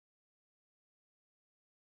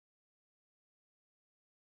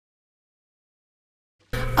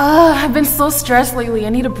I've been so stressed lately. I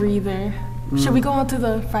need a breather. Should we go out to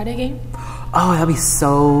the Friday game? Oh, that'll be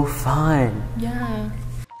so fun. Yeah.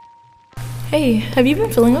 Hey, have you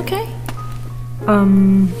been feeling okay?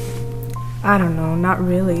 I don't know, not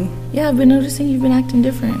really. Yeah, I've been noticing you've been acting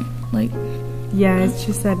different. Like, Yeah, it's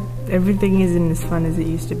just that everything isn't as fun as it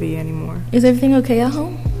used to be anymore. is everything okay at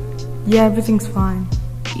home? Yeah, everything's fine.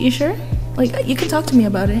 You sure? Like, you can talk to me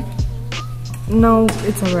about it. No,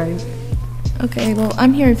 it's alright. Okay, well,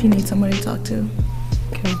 I'm here if you need somebody to talk to.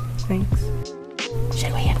 Okay, thanks.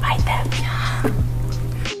 Should we invite them? Yeah.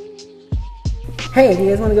 Hey, do you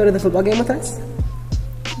guys want to go to the football game with us?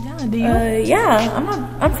 Yeah, do you?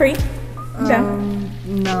 Yeah, I'm free. Yeah.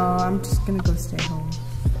 No, I'm just gonna go stay home.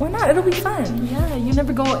 Why not? It'll be fun. Yeah, you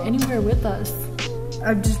never go anywhere with us.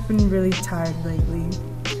 I've just been really tired lately.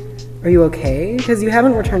 Are you okay? Because you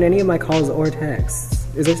haven't returned any of my calls or texts.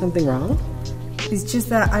 Is there something wrong? It's just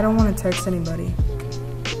that I don't want to text anybody.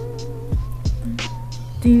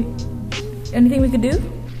 Anything we could do?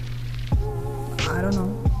 I don't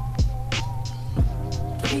know.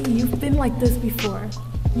 Hey, you've been like this before.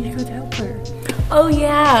 You could help her. Oh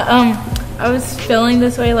yeah. I was feeling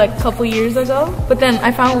this way like a couple years ago, but then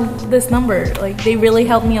I found this number. Like they really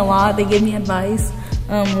helped me a lot. They gave me advice,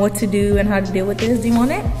 what to do and how to deal with this. Do you want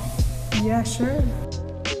it? Yeah, sure.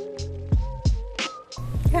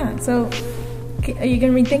 Yeah. So, are you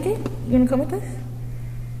gonna rethink it? You gonna come with us?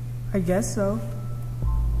 I guess so.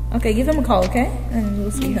 Okay, give them a call, okay? And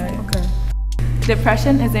we'll see how. Okay.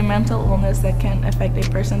 Depression is a mental illness that can affect a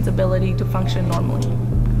person's ability to function normally.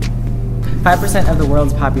 5% of the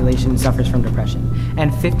world's population suffers from depression,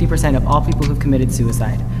 and 50% of all people who've committed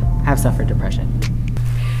suicide have suffered depression.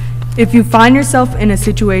 If you find yourself in a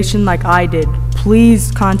situation like I did, please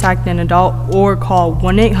contact an adult or call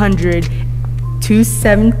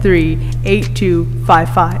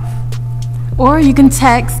 1-800-273-8255. Or you can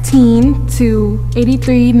text teen to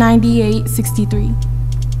 839863.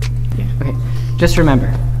 Okay, just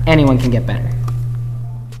remember, anyone can get better.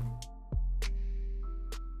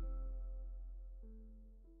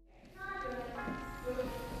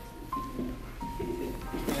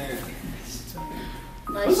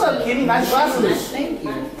 What's up, Kenny? Nice glasses. Thank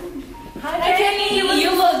you. Hi, Kenny. You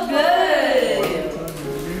look good.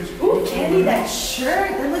 Ooh, Kenny, that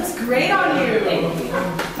shirt, that looks great on you.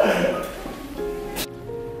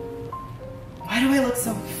 Why do I look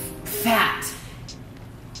so fat?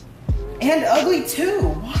 And ugly too.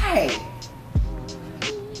 Why?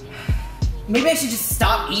 Maybe I should just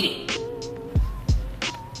stop eating.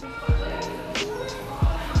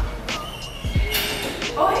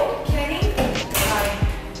 Oh, hey, Kenny. Hi.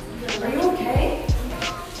 Are you okay?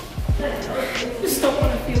 I just don't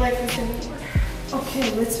want to feel like this anymore.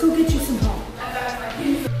 Okay, let's go get you some help.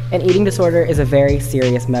 An eating disorder is a very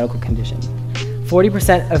serious medical condition.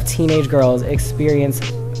 40% of teenage girls experience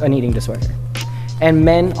an eating disorder. And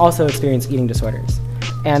men also experience eating disorders.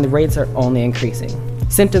 And the rates are only increasing.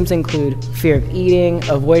 Symptoms include fear of eating,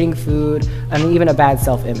 avoiding food, and even a bad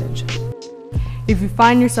self-image. If you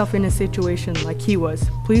find yourself in a situation like he was,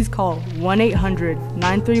 please call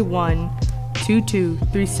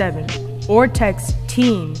 1-800-931-2237 or text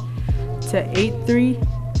TEEN to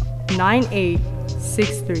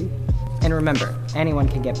 839863. And remember, anyone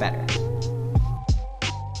can get better.